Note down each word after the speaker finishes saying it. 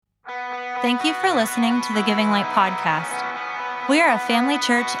Thank you for listening to the Giving Light podcast. We are a family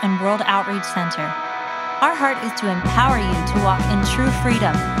church and world outreach center. Our heart is to empower you to walk in true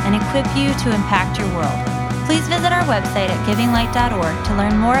freedom and equip you to impact your world. Please visit our website at givinglight.org to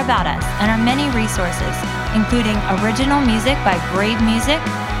learn more about us and our many resources, including original music by Brave Music,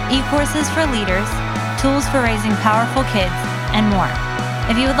 e-courses for leaders, tools for raising powerful kids, and more.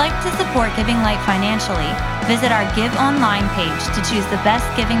 If you would like to support Giving Light financially, visit our Give Online page to choose the best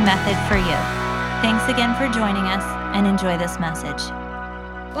giving method for you. Thanks again for joining us, and enjoy this message.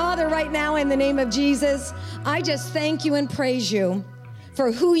 Father, right now in the name of Jesus, I just thank you and praise you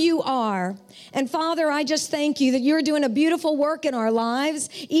for who you are. And Father, I just thank you that you're doing a beautiful work in our lives,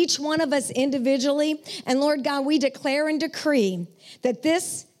 each one of us individually. And Lord God, we declare and decree that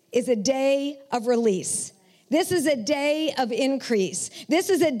this is a day of release. This is a day of increase. This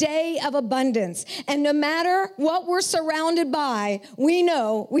is a day of abundance. And no matter what we're surrounded by, we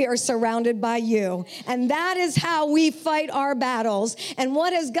know we are surrounded by you. And that is how we fight our battles. And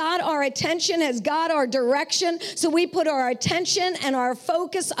what has got our attention has got our direction. So we put our attention and our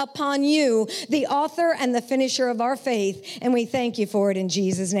focus upon you, the author and the finisher of our faith. And we thank you for it in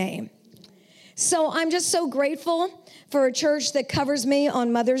Jesus' name. So I'm just so grateful for a church that covers me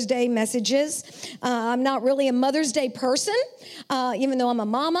on Mother's Day messages. I'm not really a Mother's Day person, even though I'm a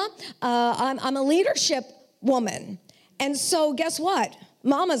mama. I'm a leadership woman. And so guess what?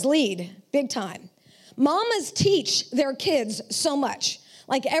 Mamas lead big time. Mamas teach their kids so much.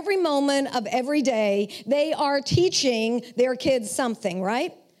 Like every moment of every day, they are teaching their kids something,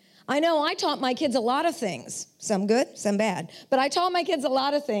 right? I know I taught my kids a lot of things, some good, some bad, but I taught my kids a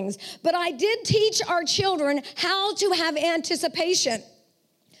lot of things. But I did teach our children how to have anticipation.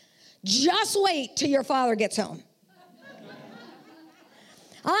 Just wait till your father gets home.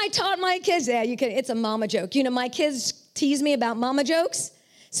 I taught my kids, it's a mama joke. You know, my kids tease me about mama jokes,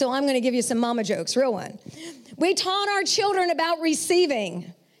 so I'm going to give you some mama jokes, real one. We taught our children about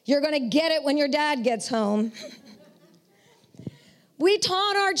receiving. You're going to get it when your dad gets home. We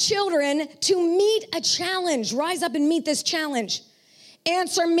taught our children to meet a challenge. Rise up and meet this challenge.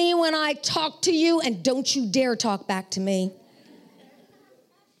 Answer me when I talk to you, and don't you dare talk back to me.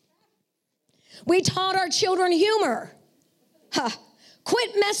 We taught our children humor.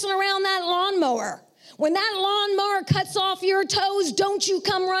 Quit messing around that lawnmower. When that lawnmower cuts off your toes, don't you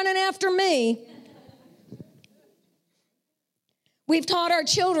come running after me. We've taught our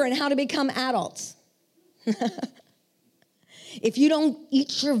children how to become adults. If you don't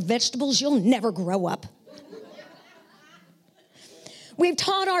eat your vegetables, you'll never grow up. We've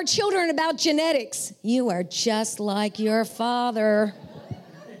taught our children about genetics. You are just like your father.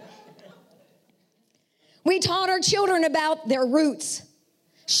 We taught our children about their roots.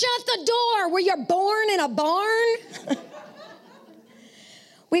 Shut the door. Were you born in a barn?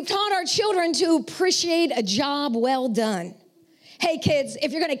 We've taught our children to appreciate a job well done. Hey, kids,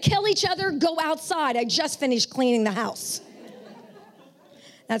 if you're going to kill each other, go outside. I just finished cleaning the house.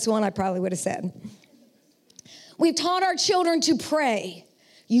 That's one I probably would have said. We've taught our children to pray.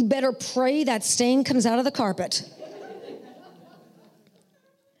 You better pray that stain comes out of the carpet.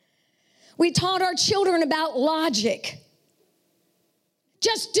 We taught our children about logic.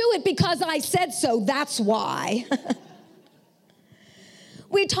 Just do it because I said so, that's why.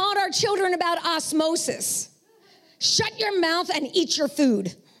 We taught our children about osmosis. Shut your mouth and eat your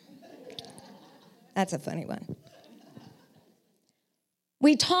food. That's a funny one.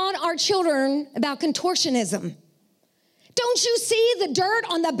 We taught our children about contortionism. Don't you see the dirt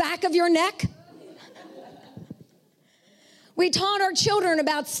on the back of your neck? We taught our children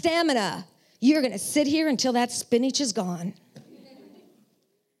about stamina. You're going to sit here until that spinach is gone.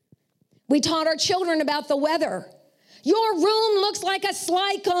 We taught our children about the weather. Your room looks like a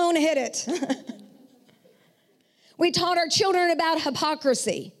sly cone hit it. We taught our children about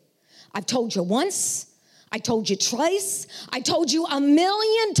hypocrisy. I've told you once. I told you twice. I told you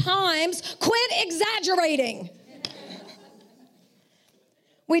 1,000,000 times. Quit exaggerating.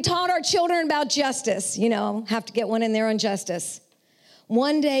 We taught our children about justice. You know, have to get one in there on justice.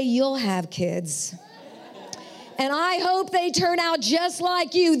 One day you'll have kids. And I hope they turn out just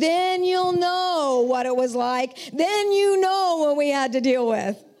like you. Then you'll know what it was like. Then you know what we had to deal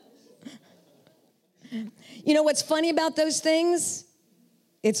with. You know what's funny about those things?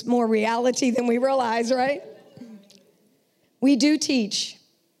 It's more reality than we realize, right? We do teach.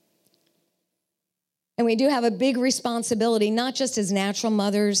 And we do have a big responsibility, not just as natural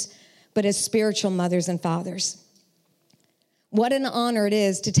mothers, but as spiritual mothers and fathers. What an honor it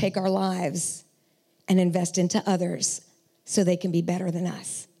is to take our lives and invest into others so they can be better than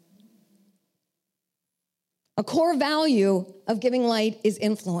us. A core value of Giving Light is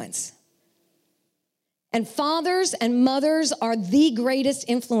influence. And fathers and mothers are the greatest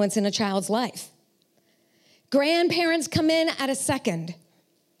influence in a child's life. Grandparents come in at a second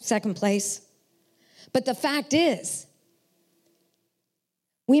place. But the fact is,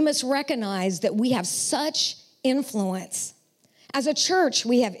 we must recognize that we have such influence. As a church,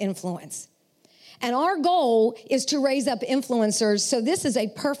 we have influence. And our goal is to raise up influencers. So this is a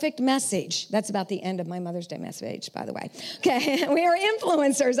perfect message. That's about the end of my Mother's Day message, by the way. Okay, we are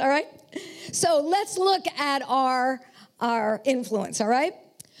influencers, all right? So let's look at our influence, all right?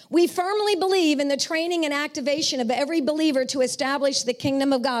 We firmly believe in the training and activation of every believer to establish the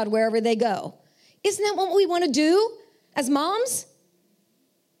kingdom of God wherever they go. Isn't that what we want to do as moms?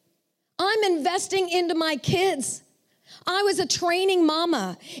 I'm investing into my kids. I was a training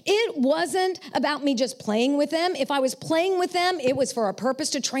mama. It wasn't about me just playing with them. If I was playing with them, it was for a purpose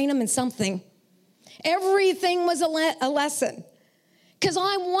to train them in something. Everything was a lesson because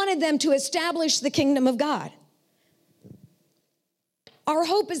I wanted them to establish the kingdom of God. Our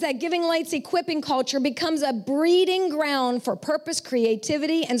hope is that Giving Light's equipping culture becomes a breeding ground for purpose,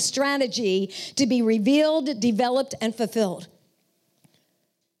 creativity, and strategy to be revealed, developed, and fulfilled.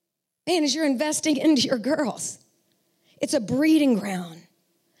 Man, as you're investing into your girls, it's a breeding ground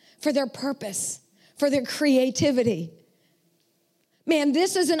for their purpose, for their creativity. Man,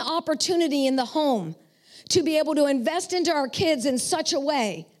 this is an opportunity in the home to be able to invest into our kids in such a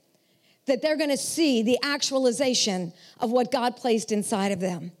way that they're going to see the actualization of what God placed inside of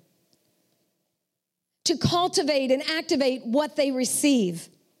them. To cultivate and activate what they receive.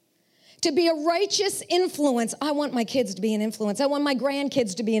 To be a righteous influence. I want my kids to be an influence. I want my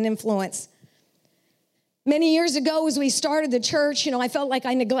grandkids to be an influence. Many years ago, as we started the church, I felt like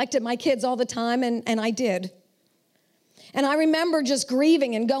I neglected my kids all the time, and I did. And I remember just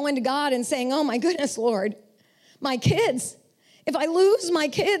grieving and going to God and saying, oh my goodness, Lord, my kids. If I lose my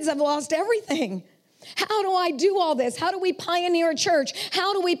kids, I've lost everything. How do I do all this? How do we pioneer a church?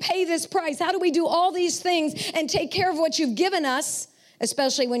 How do we pay this price? How do we do all these things and take care of what you've given us,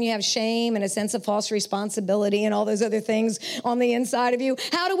 especially when you have shame and a sense of false responsibility and all those other things on the inside of you?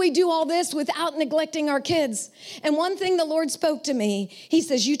 How do we do all this without neglecting our kids? And one thing the Lord spoke to me, he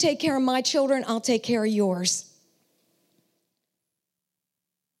says, you take care of my children, I'll take care of yours.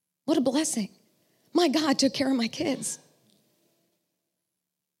 What a blessing. My God took care of my kids.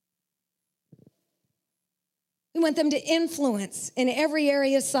 We want them to influence in every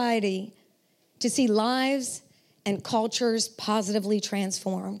area of society to see lives and cultures positively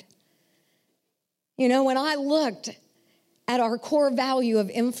transformed. When I looked at our core value of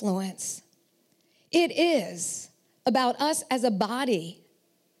influence, it is about us as a body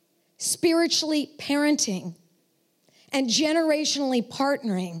spiritually parenting and generationally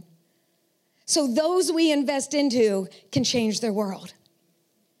partnering so those we invest into can change their world.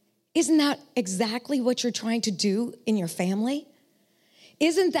 Isn't that exactly what you're trying to do in your family?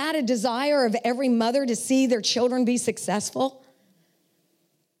 Isn't that a desire of every mother to see their children be successful?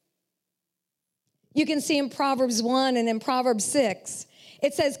 You can see in Proverbs 1 and in Proverbs 6,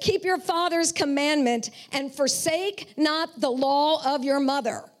 it says, keep your father's commandment and forsake not the law of your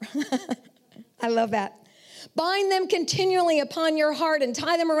mother. I love that. Bind them continually upon your heart and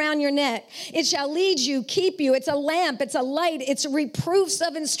tie them around your neck. It shall lead you, keep you. It's a lamp, it's a light, it's reproofs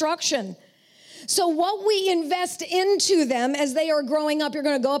of instruction. So what we invest into them as they are growing up, you're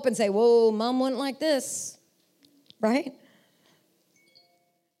going to go up and say, whoa, mom wouldn't like this, right?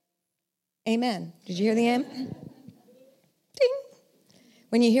 Amen. Did you hear the amen? Ding.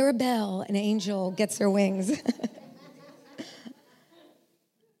 When you hear a bell, an angel gets their wings.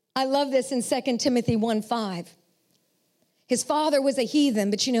 I love this in 2 Timothy 1:5. His father was a heathen,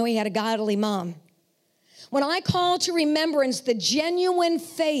 but he had a godly mom. When I call to remembrance the genuine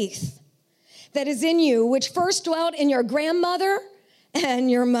faith that is in you, which first dwelt in your grandmother and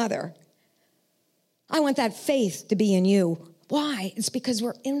your mother. I want that faith to be in you. Why? It's because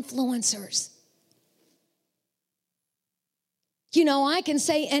we're influencers. I can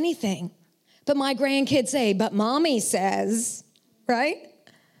say anything, but my grandkids say, but mommy says, right?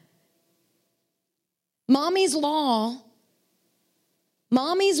 Mommy's law,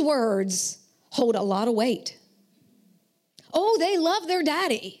 mommy's words hold a lot of weight. Oh, they love their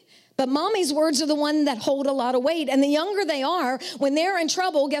daddy, but mommy's words are the one that hold a lot of weight. And the younger they are, when they're in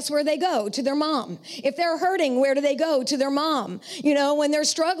trouble, guess where they go? To their mom. If they're hurting, where do they go? To their mom. When they're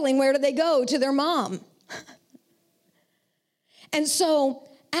struggling, where do they go? To their mom. And so,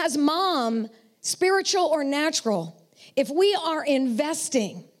 as mom, spiritual or natural, if we are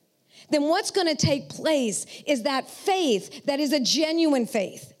investing, then what's going to take place is that faith that is a genuine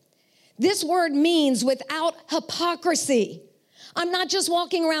faith. This word means without hypocrisy. I'm not just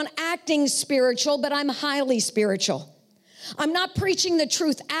walking around acting spiritual, but I'm highly spiritual. I'm not preaching the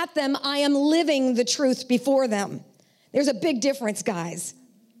truth at them. I am living the truth before them. There's a big difference, guys.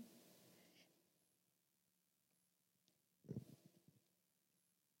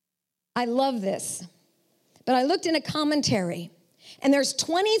 I love this. But I looked in a commentary, and there's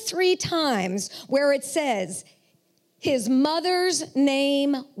 23 times where it says his mother's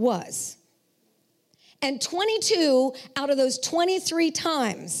name was. And 22 out of those 23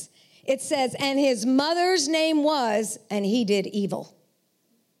 times, it says, and his mother's name was, and he did evil.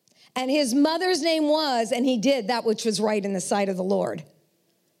 And his mother's name was, and he did that which was right in the sight of the Lord.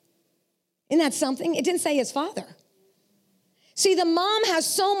 Isn't that something? It didn't say his father. See, the mom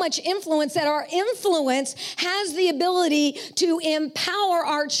has so much influence that our influence has the ability to empower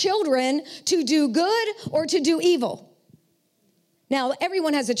our children to do good or to do evil. Now,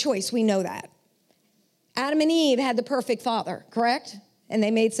 everyone has a choice. We know that. Adam and Eve had the perfect father, correct? And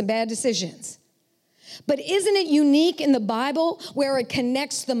they made some bad decisions. But isn't it unique in the Bible where it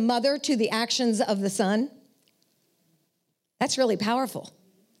connects the mother to the actions of the son? That's really powerful.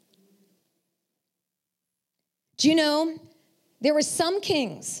 Do you know, there were some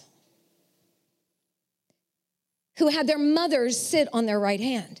kings who had their mothers sit on their right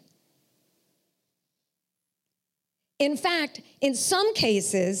hand. In fact, in some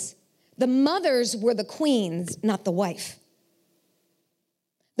cases, the mothers were the queens, not the wife.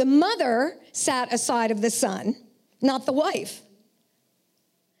 The mother sat aside of the son, not the wife.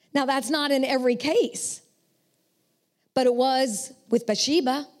 Now, that's not in every case, but it was with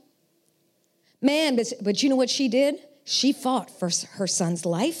Bathsheba. Man, but you know what she did? She fought for her son's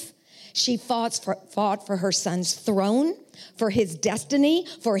life. She fought for her son's throne, for his destiny,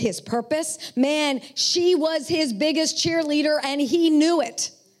 for his purpose. Man, she was his biggest cheerleader, and he knew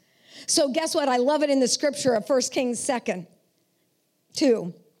it. So guess what? I love it in the scripture of 1 Kings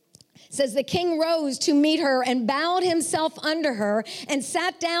 2. It says, the king rose to meet her and bowed himself under her and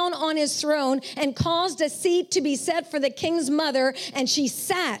sat down on his throne and caused a seat to be set for the king's mother, and she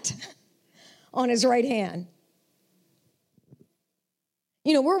sat on his right hand.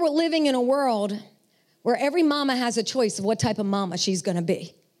 You know, we're living in a world where every mama has a choice of what type of mama she's going to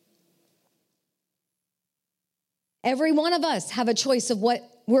be. Every one of us have a choice of what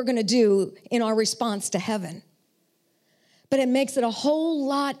we're going to do in our response to heaven. But it makes it a whole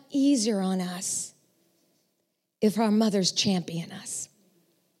lot easier on us if our mothers champion us.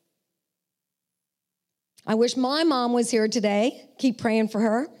 I wish my mom was here today. Keep praying for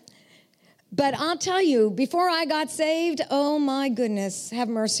her. But I'll tell you, before I got saved, oh my goodness, have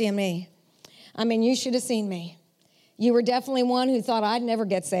mercy on me. I mean, you should have seen me. You were definitely one who thought I'd never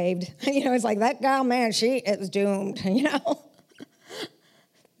get saved. You know, it's like, that gal, man, it was doomed, you know.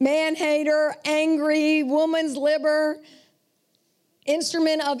 Man-hater, angry, woman's liber,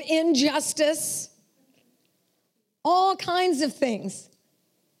 instrument of injustice, all kinds of things.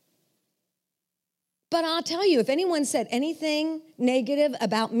 But I'll tell you, if anyone said anything negative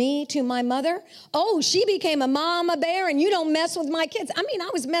about me to my mother, oh, she became a mama bear and you don't mess with my kids. I mean, I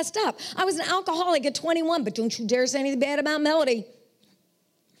was messed up. I was an alcoholic at 21, but don't you dare say anything bad about Melody.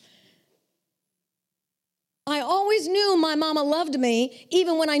 I always knew my mama loved me,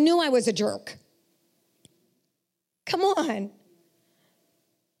 even when I knew I was a jerk. Come on.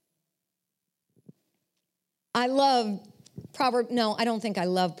 I love I don't think I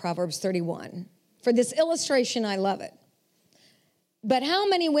love Proverbs 31. For this illustration, I love it. But how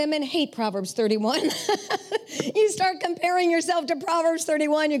many women hate Proverbs 31? You start comparing yourself to Proverbs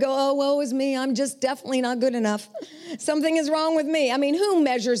 31, you go, oh, woe is me, I'm just definitely not good enough. Something is wrong with me. I mean, who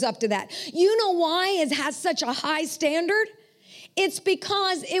measures up to that? You know why it has such a high standard? It's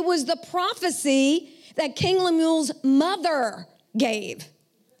because it was the prophecy that King Lemuel's mother gave.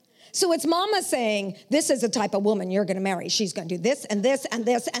 So it's mama saying, this is the type of woman you're going to marry. She's going to do this and this and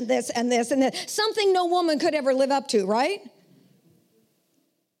this and this and this and this. Something no woman could ever live up to, right?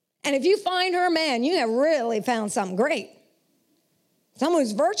 And if you find her, man, you have really found something great. Someone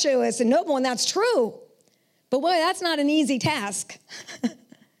who's virtuous and noble, and that's true. But boy, that's not an easy task.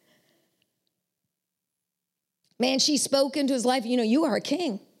 Man, she spoke into his life, you know, you are a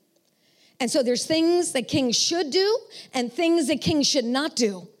king. And so there's things that kings should do and things that kings should not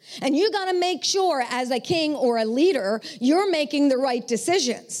do. And you got to make sure as a king or a leader, you're making the right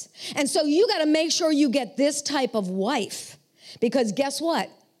decisions. And so you got to make sure you get this type of wife. Because guess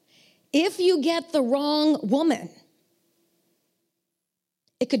what? If you get the wrong woman,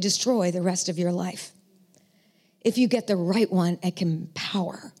 it could destroy the rest of your life. If you get the right one, it can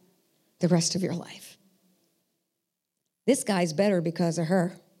empower the rest of your life. This guy's better because of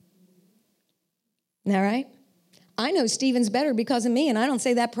her. All right? I know Stephen's better because of me, and I don't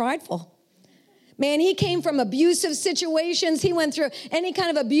say that prideful. Man, he came from abusive situations. He went through any kind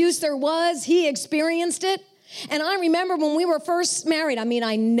of abuse there was. He experienced it. And I remember when we were first married,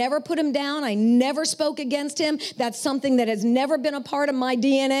 I never put him down. I never spoke against him. That's something that has never been a part of my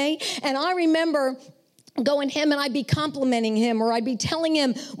DNA. And I remember going to him and I'd be complimenting him, or I'd be telling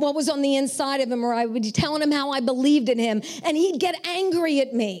him what was on the inside of him, or I would be telling him how I believed in him. And he'd get angry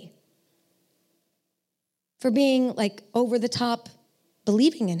at me for being like over the top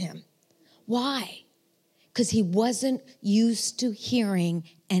believing in him. Why? Because he wasn't used to hearing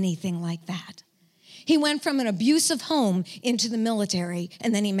anything like that. He went from an abusive home into the military,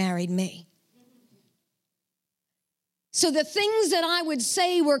 and then he married me. So the things that I would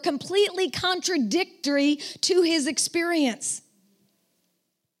say were completely contradictory to his experience.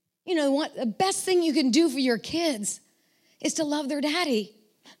 You know what? The best thing you can do for your kids is to love their daddy.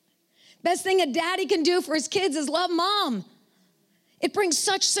 Best thing a daddy can do for his kids is love mom. It brings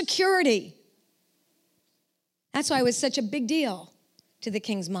such security. That's why it was such a big deal to the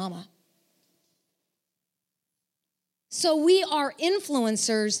king's mama. So we are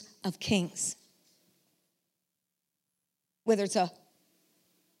influencers of kings. Whether it's a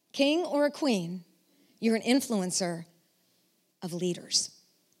king or a queen, you're an influencer of leaders.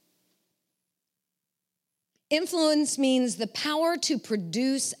 Influence means the power to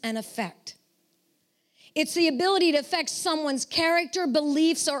produce an effect. It's the ability to affect someone's character,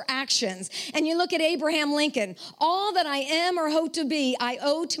 beliefs, or actions. And you look at Abraham Lincoln. All that I am or hope to be, I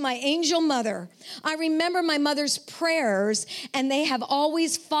owe to my angel mother. I remember my mother's prayers, and they have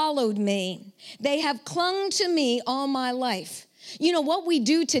always followed me. They have clung to me all my life. You know, what we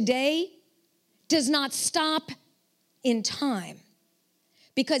do today does not stop in time,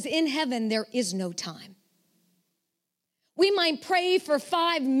 because in heaven there is no time. We might pray for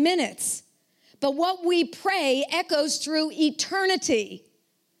 5 minutes, but what we pray echoes through eternity.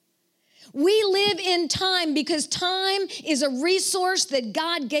 We live in time because time is a resource that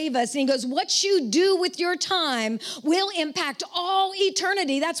God gave us. And he goes, what you do with your time will impact all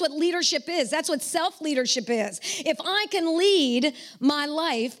eternity. That's what leadership is. That's what self-leadership is. If I can lead my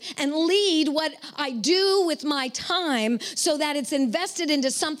life and lead what I do with my time so that it's invested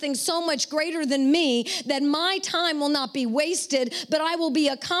into something so much greater than me, that my time will not be wasted, but I will be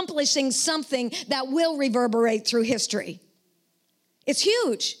accomplishing something that will reverberate through history. It's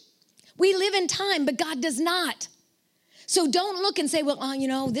huge. We live in time, but God does not. So don't look and say, well,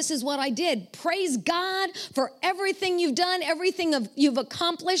 this is what I did. Praise God for everything you've done, everything you've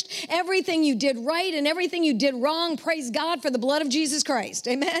accomplished, everything you did right and everything you did wrong. Praise God for the blood of Jesus Christ.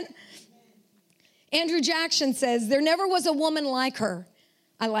 Amen? Andrew Jackson says, there never was a woman like her.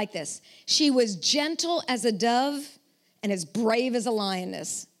 I like this. She was gentle as a dove and as brave as a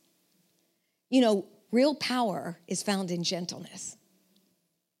lioness. You know, real power is found in gentleness.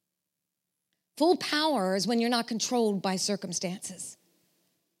 Full power is when you're not controlled by circumstances.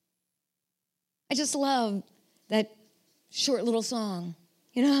 I just love that short little song.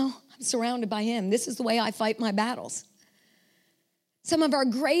 I'm surrounded by him. This is the way I fight my battles. Some of our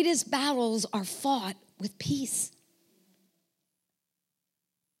greatest battles are fought with peace.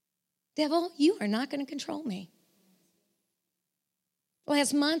 Devil, you are not going to control me.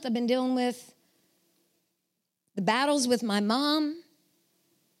 Last month, I've been dealing with the battles with my mom,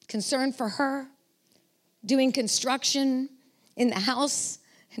 concern for her, doing construction in the house.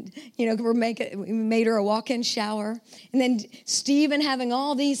 We made her a walk-in shower. And then Stephen having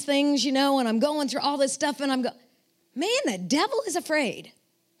all these things, and I'm going through all this stuff, and I'm going, man, the devil is afraid.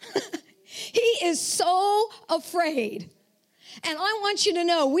 He is so afraid. And I want you to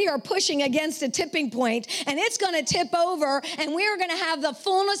know we are pushing against a tipping point, and it's going to tip over, and we are going to have the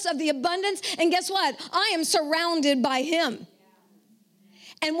fullness of the abundance. And guess what? I am surrounded by him.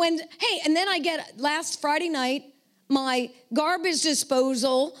 And then I get last Friday night, my garbage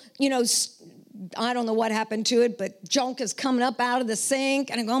disposal, I don't know what happened to it, but junk is coming up out of the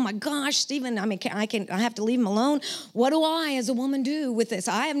sink. And I go, oh my gosh, Stephen, I have to leave him alone. What do I as a woman do with this?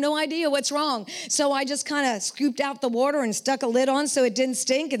 I have no idea what's wrong. So I just kind of scooped out the water and stuck a lid on so it didn't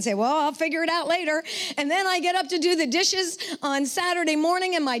stink and say, well, I'll figure it out later. And then I get up to do the dishes on Saturday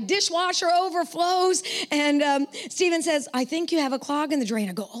morning and my dishwasher overflows. And Stephen says, I think you have a clog in the drain.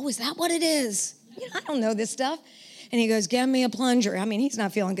 I go, oh, is that what it is? I don't know this stuff. And he goes, give me a plunger. He's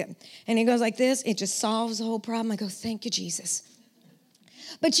not feeling good. And he goes like this. It just solves the whole problem. I go, thank you, Jesus.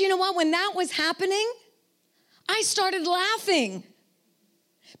 But you know what? When that was happening, I started laughing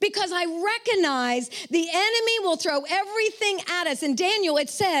because I recognize the enemy will throw everything at us. And Daniel, it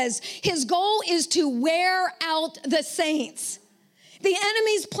says, his goal is to wear out the saints. The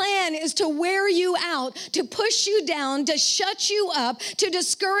enemy's plan is to wear you out, to push you down, to shut you up, to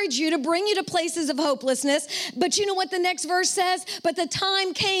discourage you, to bring you to places of hopelessness. But you know what the next verse says? But the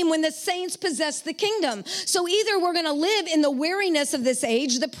time came when the saints possessed the kingdom. So either we're going to live in the weariness of this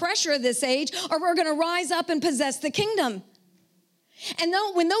age, the pressure of this age, or we're going to rise up and possess the kingdom. And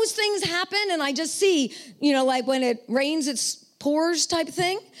when those things happen, and I just see, like when it rains, it's pours type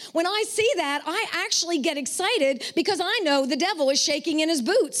thing. When I see that, I actually get excited because I know the devil is shaking in his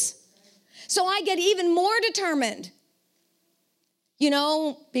boots. So I get even more determined.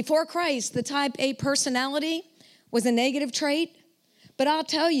 Before Christ, the type A personality was a negative trait. But I'll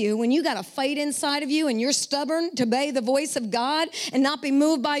tell you, when you got a fight inside of you and you're stubborn to obey the voice of God and not be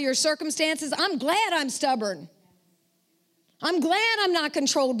moved by your circumstances, I'm glad I'm stubborn. I'm glad I'm not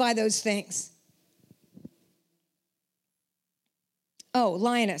controlled by those things. Oh,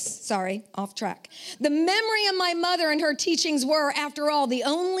 lioness, sorry, off track. The memory of my mother and her teachings were, after all, the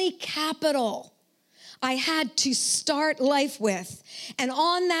only capital I had to start life with. And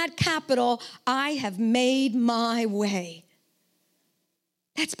on that capital, I have made my way.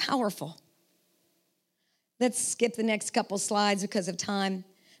 That's powerful. Let's skip the next couple slides because of time.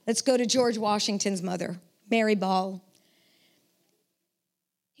 Let's go to George Washington's mother, Mary Ball.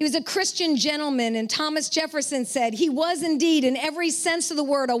 He was a Christian gentleman, and Thomas Jefferson said he was indeed, in every sense of the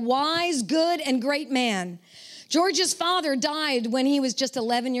word, a wise, good, and great man. George's father died when he was just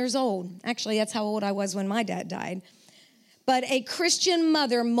 11 years old. Actually, that's how old I was when my dad died. But a Christian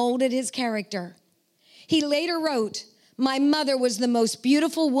mother molded his character. He later wrote, "My mother was the most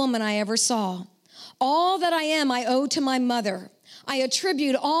beautiful woman I ever saw. All that I am, I owe to my mother. I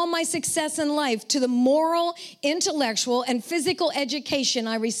attribute all my success in life to the moral, intellectual, and physical education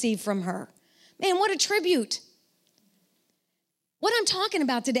I received from her." Man, what a tribute. What I'm talking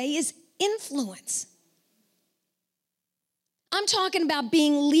about today is influence. I'm talking about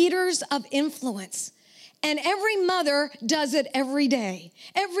being leaders of influence. And every mother does it every day.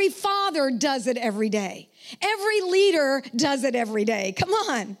 Every father does it every day. Every leader does it every day. Come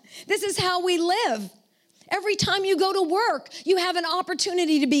on. This is how we live. Every time you go to work, you have an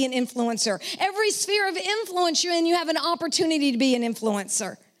opportunity to be an influencer. Every sphere of influence you're in, you have an opportunity to be an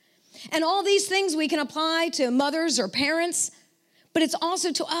influencer. And all these things we can apply to mothers or parents, but it's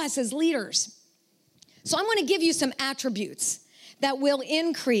also to us as leaders. So I'm going to give you some attributes that will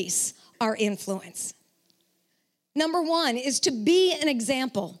increase our influence. Number one is to be an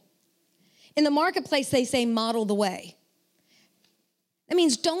example. In the marketplace, they say model the way. That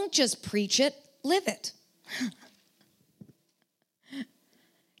means don't just preach it, live it.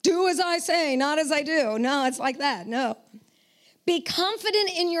 Do as I say, not as I do. No, it's like that. No. Be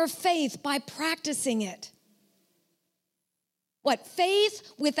confident in your faith by practicing it. What?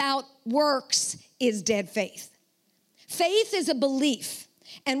 Faith without works is dead faith. Faith is a belief,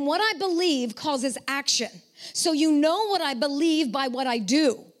 and what I believe causes action. So you know what I believe by what I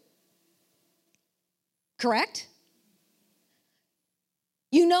do. Correct?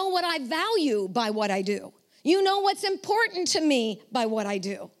 You know what I value by what I do. You know what's important to me by what I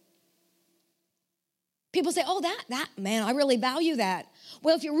do. People say, oh, that, man, I really value that.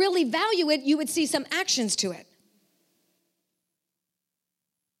 Well, if you really value it, you would see some actions to it.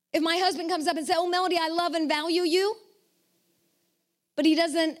 If my husband comes up and says, oh, Melody, I love and value you, but he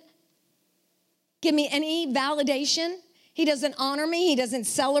doesn't give me any validation, he doesn't honor me, he doesn't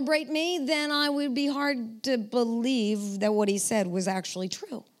celebrate me, then I would be hard to believe that what he said was actually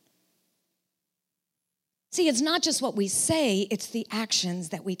true. See, it's not just what we say, it's the actions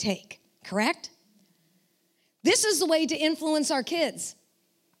that we take, correct? This is the way to influence our kids.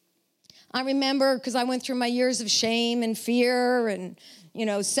 I remember, because I went through my years of shame and fear and,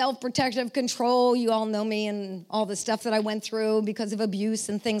 self-protective control. You all know me and all the stuff that I went through because of abuse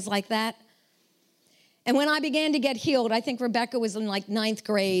and things like that. And when I began to get healed, I think Rebecca was in like 9th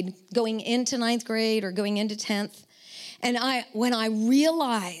grade, going into 9th grade or going into 10th. And when I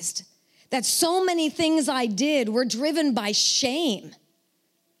realized that so many things I did were driven by shame.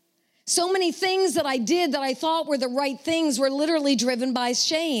 So many things that I did that I thought were the right things were literally driven by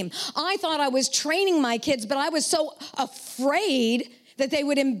shame. I thought I was training my kids, but I was so afraid that they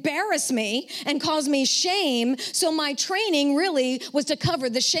would embarrass me and cause me shame. So my training really was to cover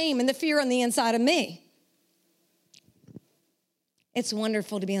the shame and the fear on the inside of me. It's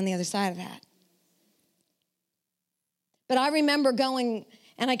wonderful to be on the other side of that. But I remember going,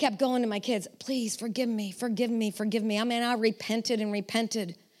 and I kept going to my kids, please forgive me, forgive me, forgive me. I mean, I repented and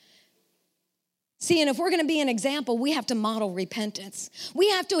repented. See, and if we're going to be an example, we have to model repentance. We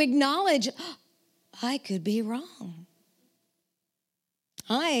have to acknowledge, I could be wrong.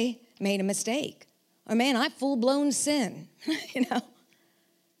 I made a mistake. Or man, I full-blown sin,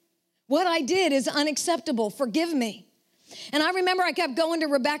 What I did is unacceptable. Forgive me. And I remember I kept going to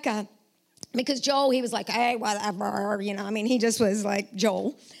Rebecca because Joel, he was like, hey, whatever, he just was like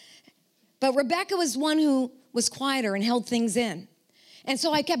Joel. But Rebecca was one who was quieter and held things in. And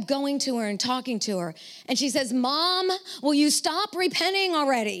so I kept going to her and talking to her. And she says, Mom, will you stop repenting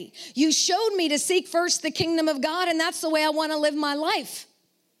already? You showed me to seek first the kingdom of God, and that's the way I want to live my life.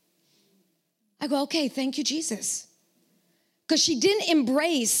 I go, okay, thank you, Jesus. Because she didn't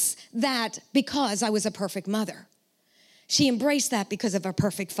embrace that because I was a perfect mother. She embraced that because of a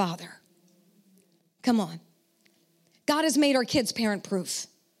perfect father. Come on. God has made our kids parent-proof.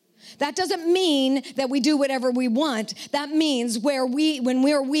 That doesn't mean that we do whatever we want. That means when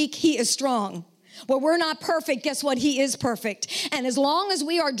we're weak, he is strong. Where we're not perfect, guess what? He is perfect. And as long as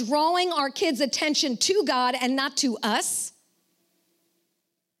we are drawing our kids' attention to God and not to us,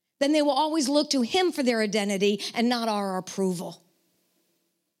 then they will always look to him for their identity and not our approval.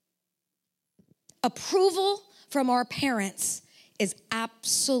 Approval from our parents is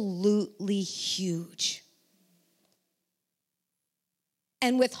absolutely huge.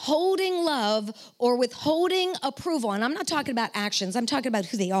 And withholding love or withholding approval, and I'm not talking about actions, I'm talking about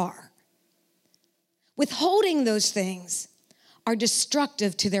who they are. Withholding those things are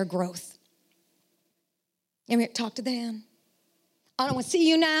destructive to their growth. Talk to them. I don't want to see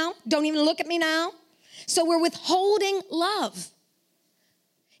you now. Don't even look at me now. So we're withholding love.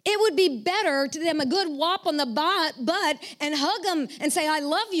 It would be better to them a good whop on the butt and hug them and say, I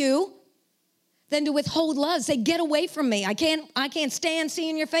love you, than to withhold love. Say, get away from me. I can't stand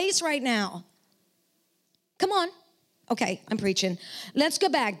seeing your face right now. Come on. Okay, I'm preaching. Let's go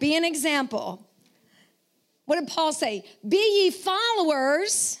back. Be an example. What did Paul say? Be ye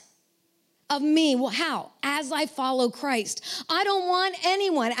followers of me. Well, how? As I follow Christ. I don't want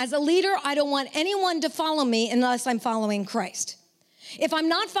anyone, as a leader, I don't want anyone to follow me unless I'm following Christ. If I'm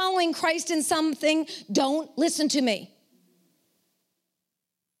not following Christ in something, don't listen to me.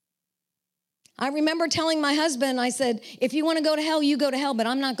 I remember telling my husband, I said, if you want to go to hell, you go to hell, but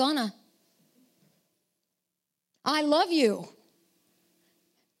I'm not gonna. I love you,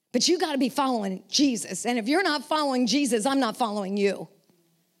 but you got to be following Jesus. And if you're not following Jesus, I'm not following you.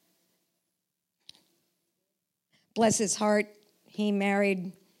 Bless his heart, he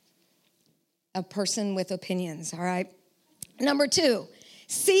married a person with opinions, all right? Number 2,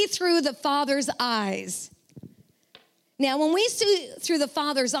 see through the Father's eyes. Now, when we see through the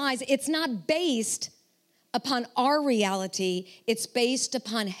Father's eyes, it's not based upon our reality, it's based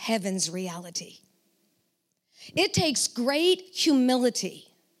upon heaven's reality. It takes great humility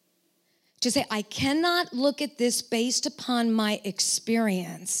to say, I cannot look at this based upon my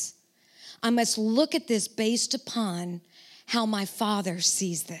experience. I must look at this based upon how my Father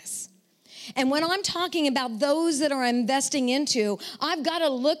sees this. And when I'm talking about those that are investing into, I've got to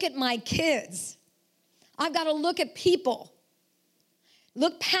look at my kids. I've got to look at people,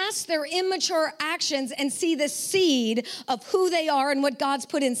 look past their immature actions and see the seed of who they are and what God's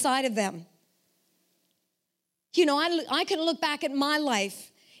put inside of them. I can look back at my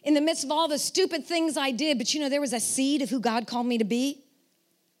life in the midst of all the stupid things I did, but there was a seed of who God called me to be.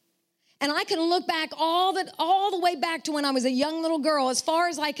 And I can look back all the way back to when I was a young little girl, as far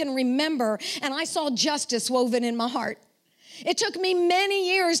as I can remember, and I saw justice woven in my heart. It took me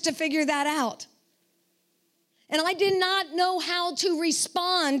many years to figure that out. And I did not know how to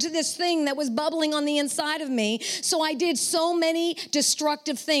respond to this thing that was bubbling on the inside of me. So I did so many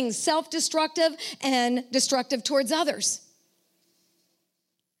destructive things, self-destructive and destructive towards others.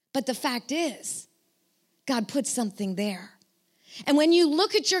 But the fact is, God put something there. And when you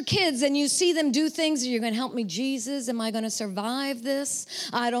look at your kids and you see them do things, you're going to help me, Jesus, am I going to survive this?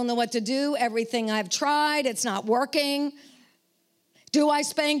 I don't know what to do. Everything I've tried, it's not working. Do I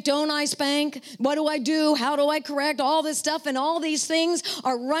spank? Don't I spank? What do I do? How do I correct? All this stuff, and all these things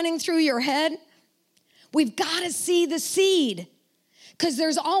are running through your head. We've got to see the seed, because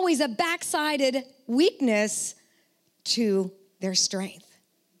there's always a backsided weakness to their strength.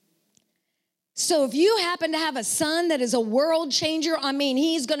 So if you happen to have a son that is a world changer,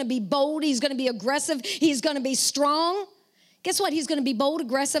 he's going to be bold, he's going to be aggressive, he's going to be strong. Guess what? He's going to be bold,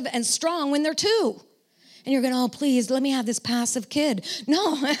 aggressive, and strong when they're 2. And you're going, oh, please, let me have this passive kid.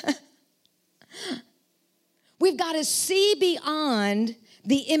 No. We've got to see beyond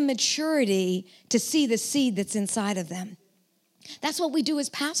the immaturity to see the seed that's inside of them. That's what we do as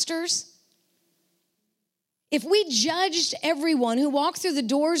pastors. If we judged everyone who walked through the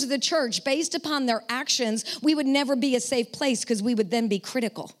doors of the church based upon their actions, we would never be a safe place, because we would then be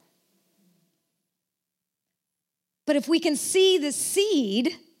critical. But if we can see the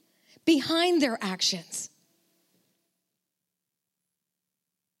seed behind their actions,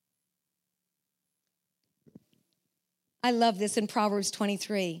 I love this in Proverbs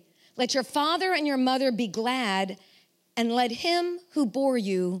 23. Let your father and your mother be glad, and let him who bore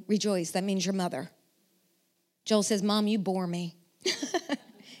you rejoice. That means your mother. Joel says, Mom, you bore me.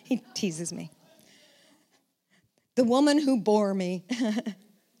 He teases me. The woman who bore me.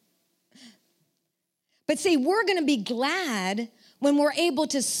 But see, we're going to be glad when we're able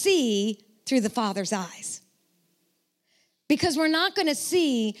to see through the Father's eyes. Because we're not going to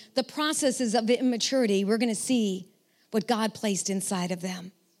see the processes of immaturity. We're going to see what God placed inside of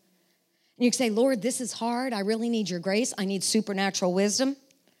them. And you can say, Lord, this is hard. I really need your grace. I need supernatural wisdom.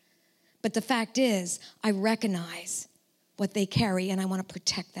 But the fact is, I recognize what they carry, and I want to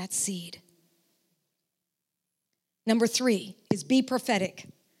protect that seed. Number 3 is be prophetic.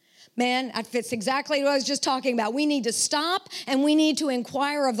 Man, that fits exactly what I was just talking about. We need to stop, and we need to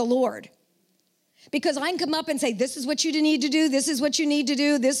inquire of the Lord. Because I can come up and say, this is what you need to do, this is what you need to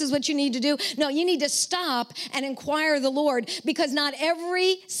do, this is what you need to do. No, you need to stop and inquire of the Lord, because not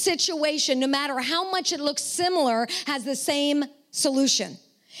every situation, no matter how much it looks similar, has the same solution.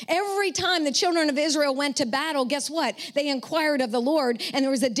 Every time the children of Israel went to battle, guess what? They inquired of the Lord, and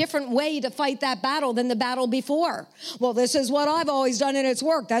there was a different way to fight that battle than the battle before. Well, this is what I've always done and it's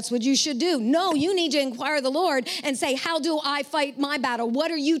worked. That's what you should do. No, you need to inquire of the Lord and say, how do I fight my battle?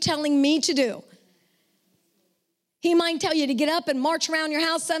 What are you telling me to do? He might tell you to get up and march around your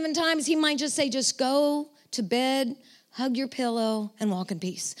house 7 times. He might just say, just go to bed, hug your pillow, and walk in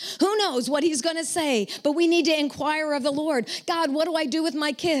peace. Who knows what he's going to say? But we need to inquire of the Lord. God, what do I do with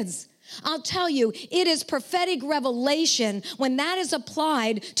my kids? I'll tell you, it is prophetic revelation when that is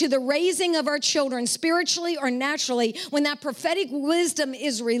applied to the raising of our children, spiritually or naturally. When that prophetic wisdom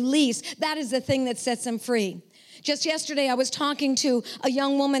is released, that is the thing that sets them free. Just yesterday, I was talking to a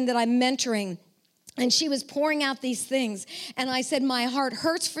young woman that I'm mentoring, and she was pouring out these things. And I said, my heart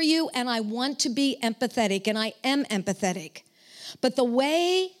hurts for you, and I want to be empathetic, and I am empathetic. But the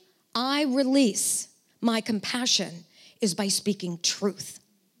way I release my compassion is by speaking truth.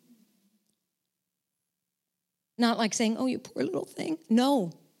 Not like saying, oh, you poor little thing.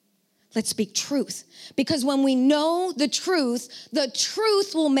 No, let's speak truth. Because when we know the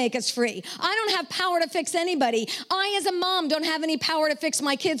truth will make us free. I don't have power to fix anybody. I, as a mom, don't have any power to fix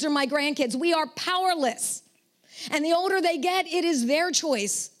my kids or my grandkids. We are powerless. And the older they get, it is their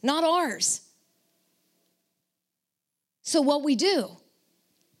choice, not ours. So what we do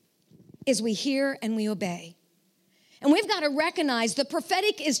is we hear and we obey. And we've got to recognize the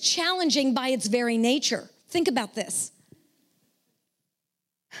prophetic is challenging by its very nature. Think about this.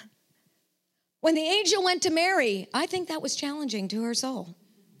 When the angel went to Mary, I think that was challenging to her soul.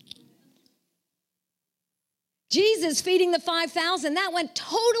 Jesus feeding the 5,000, that went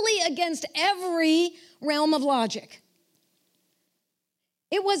totally against every realm of logic.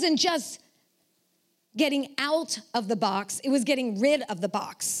 It wasn't just getting out of the box, it was getting rid of the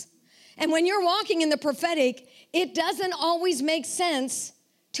box. And when you're walking in the prophetic, it doesn't always make sense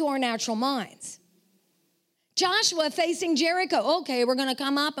to our natural minds. Joshua facing Jericho. Okay, we're going to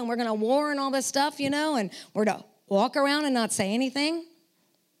come up and we're going to war and all this stuff, and we're to walk around and not say anything.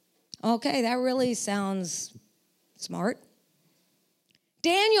 Okay, that really sounds smart.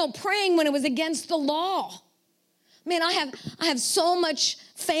 Daniel praying when it was against the law. Man, I have so much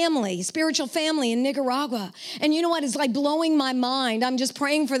family, spiritual family in Nicaragua. And you know what? It's like blowing my mind. I'm just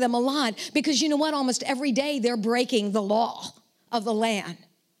praying for them a lot because you know what? Almost every day they're breaking the law of the land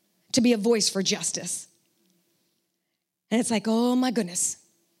to be a voice for justice. And it's like, oh my goodness.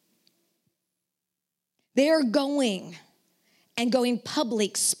 They're going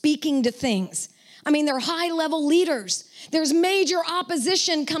public, speaking to things. I mean, they're high-level leaders. There's major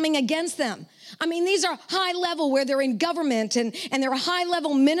opposition coming against them. I mean, these are high level where they're in government and they're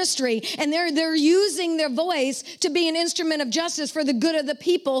high-level ministry, and they're using their voice to be an instrument of justice for the good of the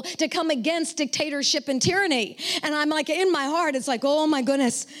people to come against dictatorship and tyranny. And I'm like, in my heart, it's like, oh my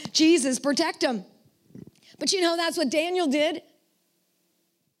goodness, Jesus, protect them. But that's what Daniel did.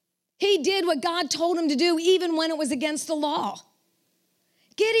 He did what God told him to do, even when it was against the law.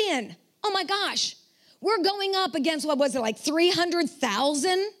 Gideon, oh my gosh, we're going up against, what was it, like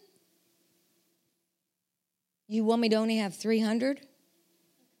 300,000? You want me to only have 300?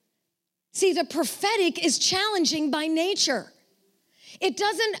 See, the prophetic is challenging by nature. It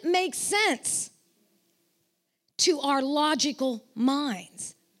doesn't make sense to our logical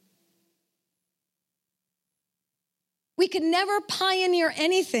minds. We can never pioneer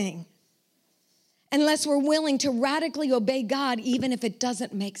anything unless we're willing to radically obey God, even if it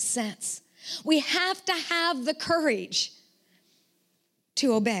doesn't make sense. We have to have the courage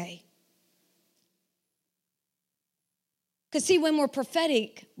to obey. Because see, when we're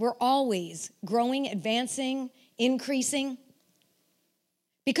prophetic, we're always growing, advancing increasing?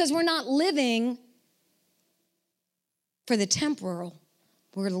 Because we're not living for the temporal,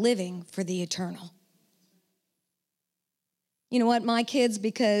 we're living for the eternal. You know what, my kids,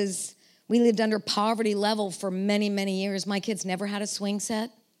 because we lived under poverty level for many, many years, my kids never had a swing set.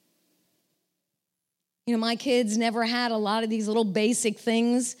 You know, my kids never had a lot of these little basic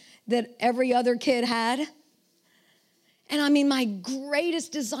things that every other kid had. And I mean, my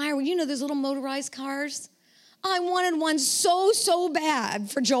greatest desire, you know those little motorized cars? I wanted one so bad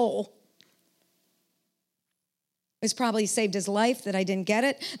for Joel. It's probably saved his life that I didn't get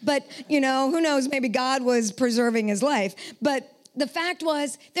it. But, you know, who knows, maybe God was preserving his life. But the fact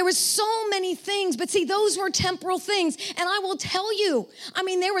was, there were so many things, but see, those were temporal things. And I will tell you, I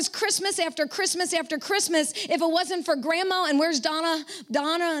mean, there was Christmas after Christmas after Christmas. If it wasn't for Grandma, and where's Donna,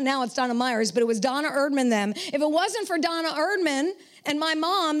 now it's Donna Myers, but it was Donna Erdman then. If it wasn't for Donna Erdman and my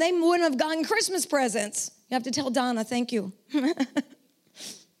mom, they wouldn't have gotten Christmas presents. You have to tell Donna, thank you.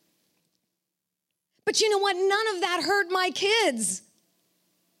 But you know what? None of that hurt my kids.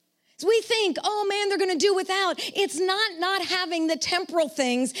 So we think, oh man, they're going to do without. It's not having the temporal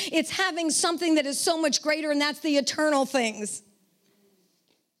things. It's having something that is so much greater, and that's the eternal things.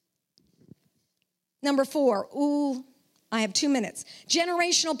 Number 4. Ooh, I have 2 minutes.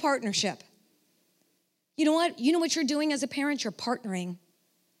 Generational partnership. You know what? You know what you're doing as a parent? You're partnering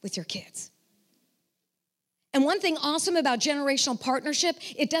with your kids. And one thing awesome about generational partnership,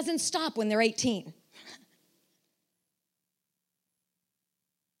 it doesn't stop when they're 18.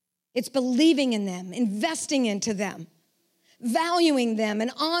 It's believing in them, investing into them, valuing them,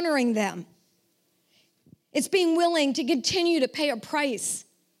 and honoring them. It's being willing to continue to pay a price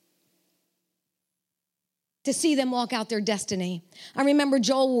to see them walk out their destiny. I remember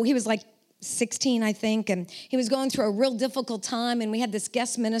Joel, he was like 16, I think, and he was going through a real difficult time, and we had this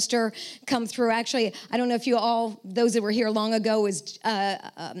guest minister come through. Actually, I don't know if you all, those that were here long ago, was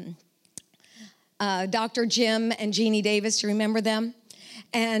Dr. Jim and Jeannie Davis. You remember them?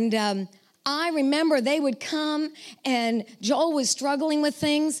 And I remember they would come, and Joel was struggling with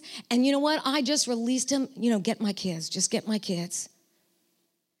things, and you know what? I just released him, get my kids, just get my kids.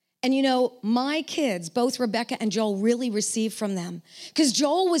 And my kids, both Rebecca and Joel, really received from them because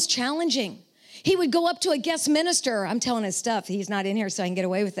Joel was challenging. He would go up to a guest minister. I'm telling his stuff. He's not in here, so I can get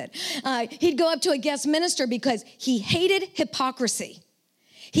away with it. He'd go up to a guest minister because he hated hypocrisy.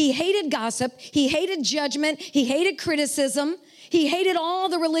 He hated gossip. He hated judgment. He hated criticism. He hated all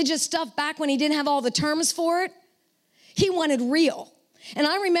the religious stuff back when he didn't have all the terms for it. He wanted real. And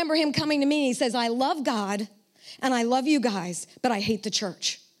I remember him coming to me and he says, I love God and I love you guys, but I hate the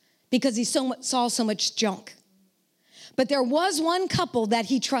church because he saw so much junk. But there was one couple that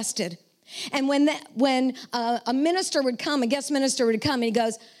he trusted. And when a minister would come, a guest minister would come, and he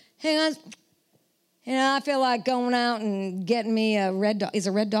goes, hey guys, I feel like going out and getting me a Red Dog. Is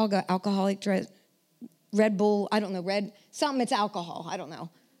a Red Dog an alcoholic? Red Bull, I don't know, something that's alcohol, I don't know.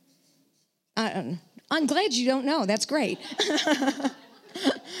 I'm glad you don't know, that's great.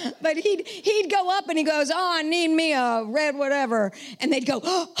 But he'd go up and he goes, I need me a red whatever. And they'd go,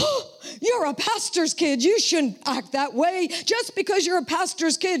 you're a pastor's kid, you shouldn't act that way. Just because you're a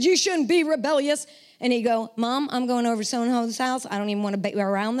pastor's kid, you shouldn't be rebellious. And he'd go, Mom, I'm going over to so-and-so's house, I don't even want to be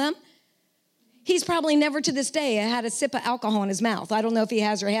around them. He's probably never to this day had a sip of alcohol in his mouth. I don't know if he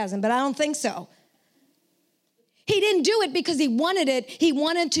has or he hasn't, but I don't think so. He didn't do it because he wanted it. He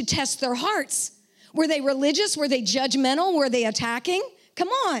wanted to test their hearts. Were they religious? Were they judgmental? Were they attacking? Come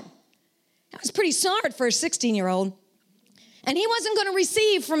on. That was pretty smart for a 16-year-old. And he wasn't going to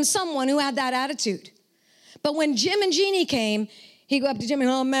receive from someone who had that attitude. But when Jim and Jeannie came, he'd go up to Jim and,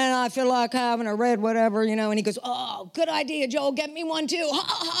 oh, man, I feel like having a red whatever, and he goes, oh, good idea, Joel, get me one too. Ha,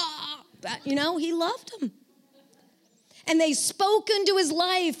 ha. But, he loved him. And they spoke into his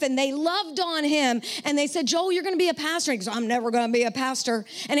life, and they loved on him. And they said, Joel, you're going to be a pastor. He goes, I'm never going to be a pastor.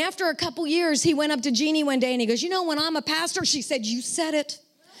 And after a couple years, he went up to Jeannie one day, and he goes, when I'm a pastor, she said, you said it.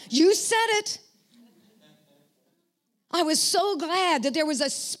 You said it. I was so glad that there was a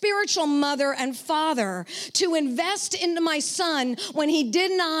spiritual mother and father to invest into my son when he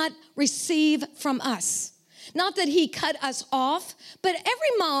did not receive from us. Not that he cut us off, but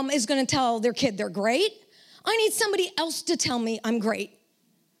every mom is going to tell their kid they're great. I need somebody else to tell me I'm great.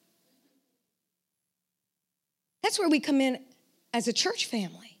 That's where we come in as a church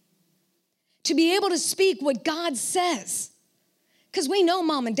family, to be able to speak what God says, because we know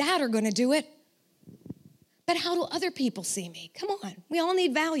mom and dad are going to do it. But how do other people see me? Come on, we all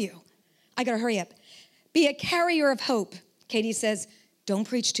need value. I got to hurry up. Be a carrier of hope. Katie says, don't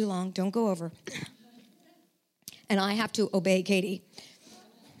preach too long, don't go over. And I have to obey Katie.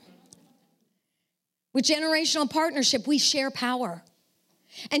 With generational partnership, we share power.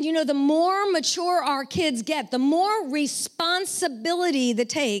 And you know, the more mature our kids get, the more responsibility they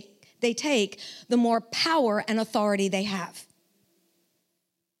take, the more power and authority they have.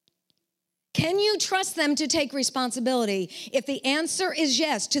 Can you trust them to take responsibility? If the answer is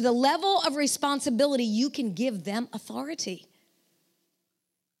yes, to the level of responsibility, you can give them authority.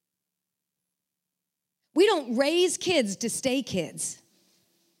 We don't raise kids to stay kids.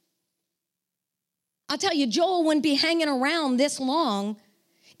 I'll tell you, Joel wouldn't be hanging around this long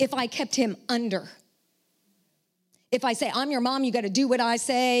if I kept him under. If I say, I'm your mom, you got to do what I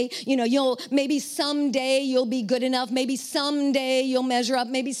say. You know, maybe someday you'll be good enough. Maybe someday you'll measure up.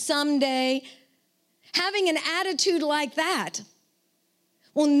 Maybe someday. Having an attitude like that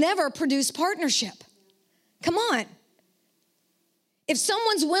will never produce partnership. Come on. If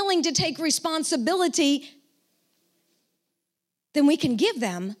someone's willing to take responsibility, then we can give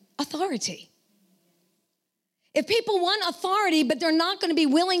them authority. If people want authority, but they're not going to be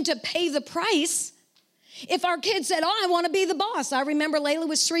willing to pay the price, if our kid said, I want to be the boss. I remember Layla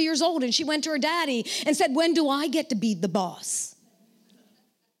was 3 years old and she went to her daddy and said, when do I get to be the boss?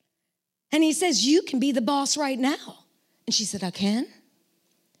 And he says, you can be the boss right now. And she said, I can?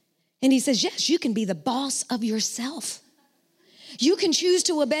 And he says, yes, you can be the boss of yourself. You can choose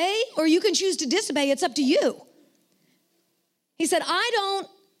to obey or you can choose to disobey. It's up to you. He said, I don't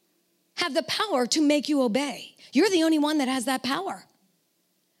have the power to make you obey. You're the only one that has that power.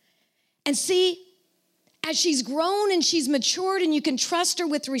 And see, as she's grown and she's matured and you can trust her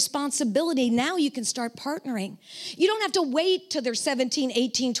with responsibility, now you can start partnering. You don't have to wait till they're 17,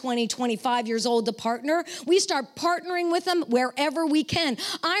 18, 20, 25 years old to partner. We start partnering with them wherever we can.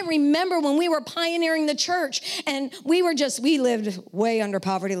 I remember when we were pioneering the church and we lived way under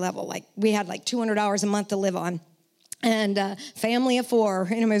poverty level. Like we had like $200 a month to live on. And family of 4,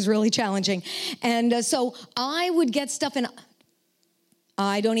 and it was really challenging. And so I would get stuff, and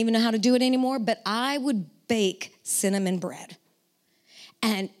I don't even know how to do it anymore, but I would bake cinnamon bread.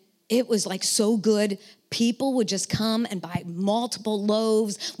 And it was like so good. People would just come and buy multiple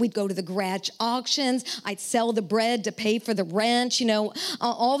loaves. We'd go to the garage auctions. I'd sell the bread to pay for the rent, you know,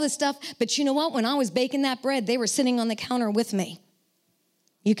 all this stuff. But you know what? When I was baking that bread, they were sitting on the counter with me.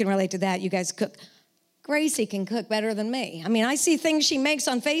 You can relate to that. You guys cook. Gracie can cook better than me. I mean, I see things she makes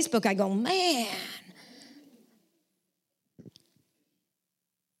on Facebook. I go, man.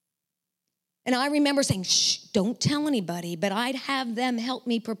 And I remember saying, shh, don't tell anybody. But I'd have them help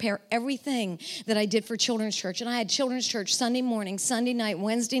me prepare everything that I did for children's church. And I had children's church Sunday morning, Sunday night,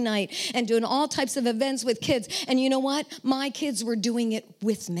 Wednesday night, and doing all types of events with kids. And you know what? My kids were doing it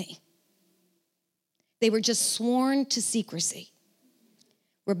with me. They were just sworn to secrecy.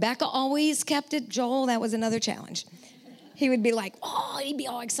 Rebecca always kept it. Joel, that was another challenge. He would be like, he'd be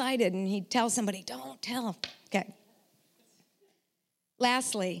all excited. And he'd tell somebody, don't tell. Okay.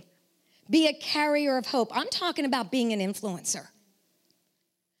 Lastly, be a carrier of hope. I'm talking about being an influencer.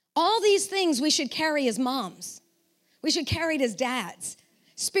 All these things we should carry as moms. We should carry it as dads,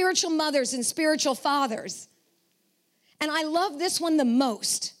 spiritual mothers and spiritual fathers. And I love this one the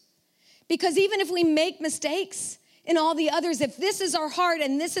most because even if we make mistakes, in all the others, if this is our heart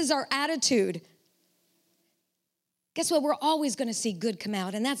and this is our attitude, guess what? We're always going to see good come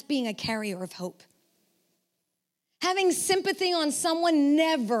out, and that's being a carrier of hope. Having sympathy on someone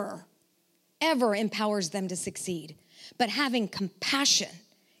never, ever empowers them to succeed. But having compassion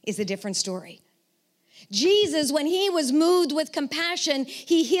is a different story. Jesus, when he was moved with compassion,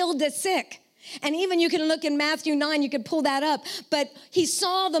 he healed the sick. And even you can look in Matthew 9, you can pull that up. But he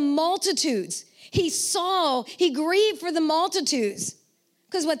saw the multitudes. He grieved for the multitudes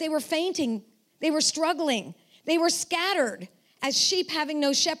because what they were fainting, they were struggling, they were scattered as sheep having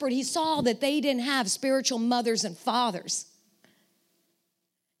no shepherd. He saw that they didn't have spiritual mothers and fathers.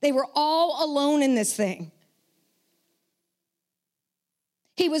 They were all alone in this thing.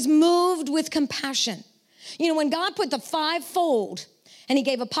 He was moved with compassion. You know, when God put the fivefold and he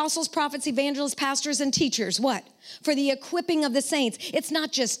gave apostles, prophets, evangelists, pastors, and teachers, what? For the equipping of the saints. It's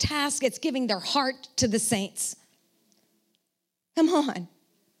not just tasks, it's giving their heart to the saints. Come on.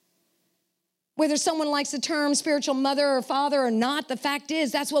 Whether someone likes the term spiritual mother or father or not, the fact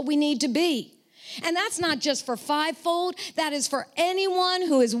is that's what we need to be. And that's not just for fivefold. That is for anyone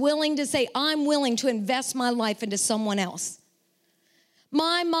who is willing to say, I'm willing to invest my life into someone else.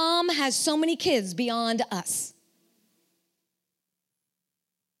 My mom has so many kids beyond us.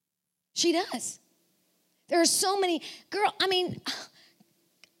 She does. There are so many,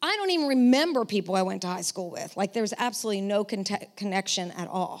 I don't even remember people I went to high school with. Like there's absolutely no connection at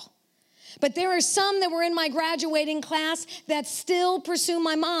all. But there are some that were in my graduating class that still pursue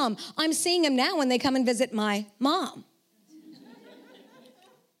my mom. I'm seeing them now when they come and visit my mom.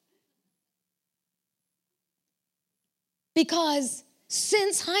 Because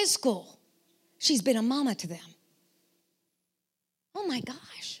since high school, she's been a mama to them. Oh my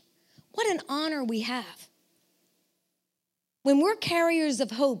gosh, what an honor we have. When we're carriers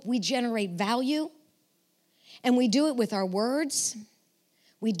of hope, we generate value, and we do it with our words,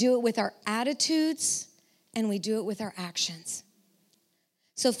 we do it with our attitudes, and we do it with our actions.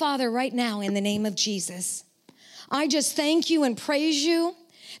 So Father, right now, in the name of Jesus, I just thank you and praise you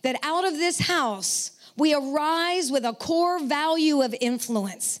that out of this house, we arise with a core value of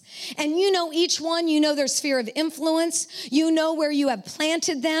influence. And you know each one, you know their sphere of influence. You know where you have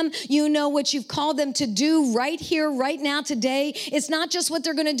planted them. You know what you've called them to do right here, right now, today. It's not just what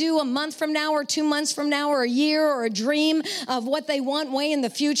they're going to do a month from now or 2 months from now or a year or a dream of what they want way in the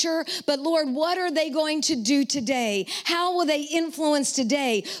future. But Lord, what are they going to do today? How will they influence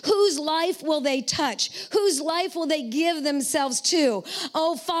today? Whose life will they touch? Whose life will they give themselves to?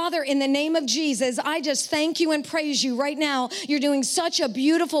 Oh, Father, in the name of Jesus, I just thank you and praise you right now. You're doing such a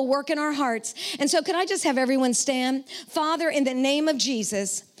beautiful work in our hearts. And so could I just have everyone stand? Father, in the name of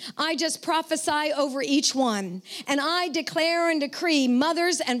Jesus, I just prophesy over each one, and I declare and decree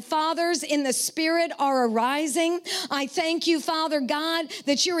mothers and fathers in the Spirit are arising. I thank you, Father God,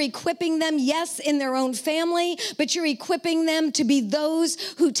 that you're equipping them, yes, in their own family, but you're equipping them to be those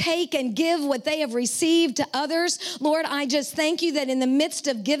who take and give what they have received to others. Lord, I just thank you that in the midst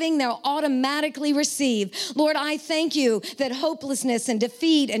of giving, they'll automatically receive. Lord, I thank you that hopelessness and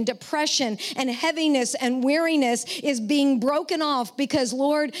defeat and depression and heaviness and weariness is being broken off because,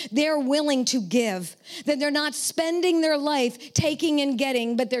 Lord, they're willing to give, that they're not spending their life taking and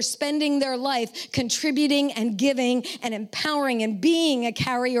getting, but they're spending their life contributing and giving and empowering and being a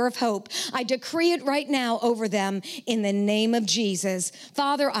carrier of hope. I decree it right now over them in the name of Jesus.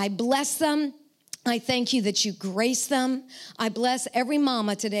 Father, I bless them. I thank you that you grace them. I bless every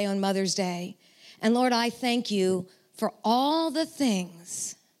mama today on Mother's Day. And Lord, I thank you for all the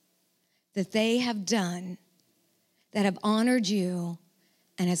things that they have done that have honored you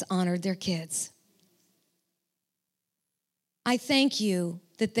and has honored their kids. I thank you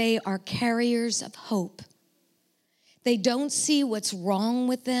that they are carriers of hope. They don't see what's wrong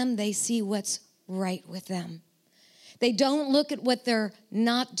with them, they see what's right with them. They don't look at what they're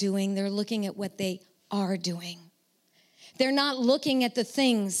not doing, they're looking at what they are doing. They're not looking at the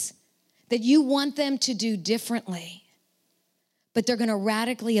things that you want them to do differently, but they're going to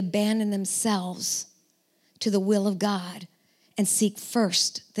radically abandon themselves to the will of God and seek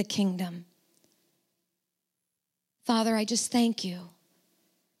first the kingdom. Father, I just thank you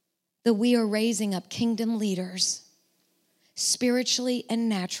that we are raising up kingdom leaders spiritually and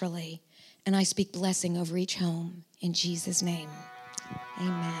naturally, and I speak blessing over each home in Jesus' name.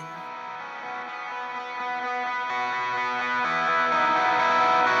 Amen.